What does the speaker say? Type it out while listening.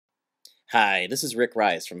Hi, this is Rick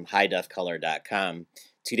Rice from highdefcolor.com.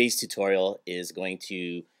 Today's tutorial is going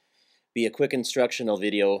to be a quick instructional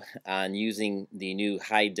video on using the new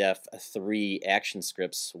HiDef 3 action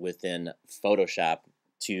scripts within Photoshop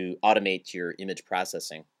to automate your image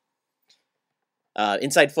processing.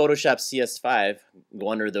 Inside Photoshop CS5,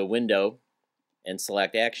 go under the window and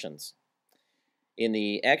select Actions. In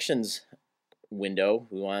the Actions window,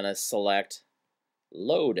 we want to select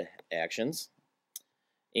Load Actions.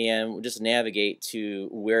 And we'll just navigate to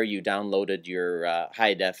where you downloaded your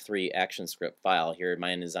HiDef 3 action script file. Here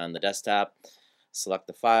mine is on the desktop. Select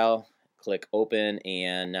the file, click open,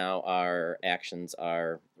 and now our actions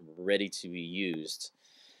are ready to be used.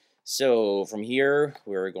 So from here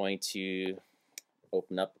we're going to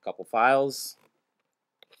open up a couple files,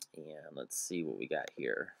 and let's see what we got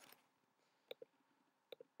here.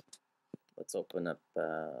 Let's open up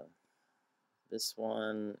this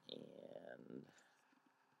one and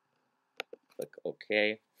click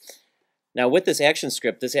OK. Now with this action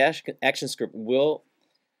script will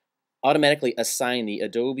automatically assign the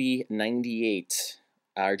Adobe 98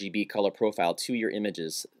 RGB color profile to your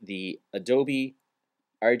images. The Adobe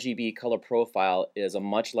RGB color profile is a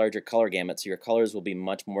much larger color gamut, so your colors will be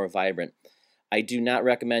much more vibrant. I do not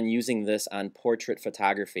recommend using this on portrait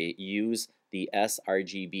photography. Use the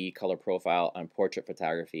sRGB color profile on portrait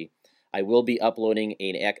photography. I will be uploading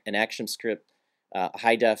an action script,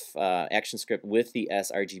 HiDef action script with the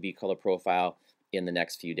sRGB color profile in the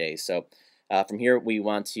next few days. So from here we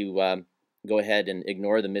want to go ahead and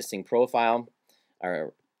ignore the missing profile.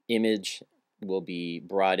 Our image will be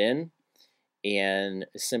brought in and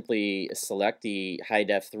simply select the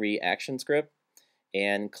HiDef 3 action script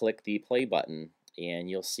and click the play button, and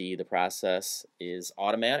you'll see the process is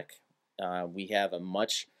automatic. We have a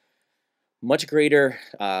much greater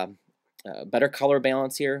better color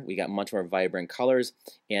balance here. We got much more vibrant colors,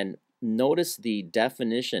 and notice the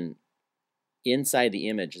definition inside the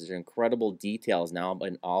image. There's incredible details now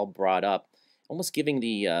and all brought up, almost giving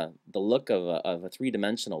the look of a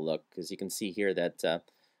three-dimensional look, because you can see here that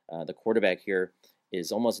the quarterback here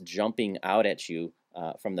is almost jumping out at you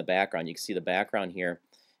from the background. You can see the background here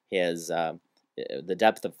has the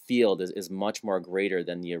depth of field is much more greater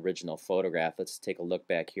than the original photograph. Let's take a look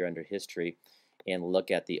back here under history and look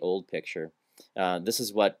at the old picture. This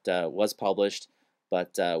is what was published,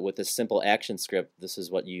 but with a simple action script, this is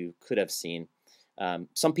what you could have seen.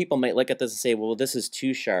 Some people might look at this and say, well, this is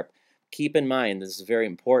too sharp. Keep in mind, this is very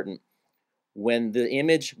important. When the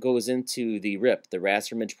image goes into the RIP, the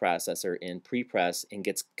raster image processor, in prepress and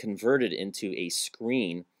gets converted into a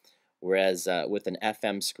screen, whereas with an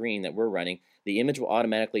FM screen that we're running, the image will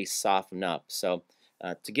automatically soften up. So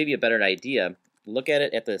to give you a better idea, look at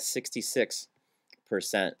it at the 66%,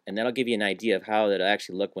 and that'll give you an idea of how it'll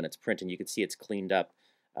actually look when it's printed. You can see it's cleaned up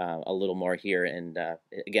a little more here, and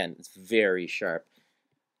again, it's very sharp.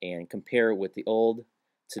 And compare with the old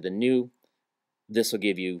to the new, this will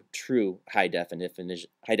give you true high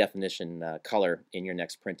definition color in your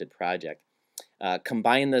next printed project.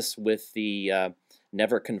 Combine this with the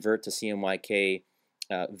Never Convert to CMYK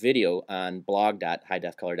video on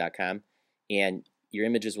blog.highdefcolor.com, and your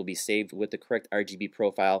images will be saved with the correct RGB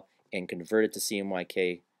profile and converted to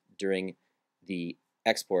CMYK during the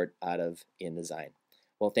export out of InDesign.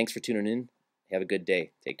 Well, thanks for tuning in. Have a good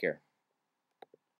day. Take care.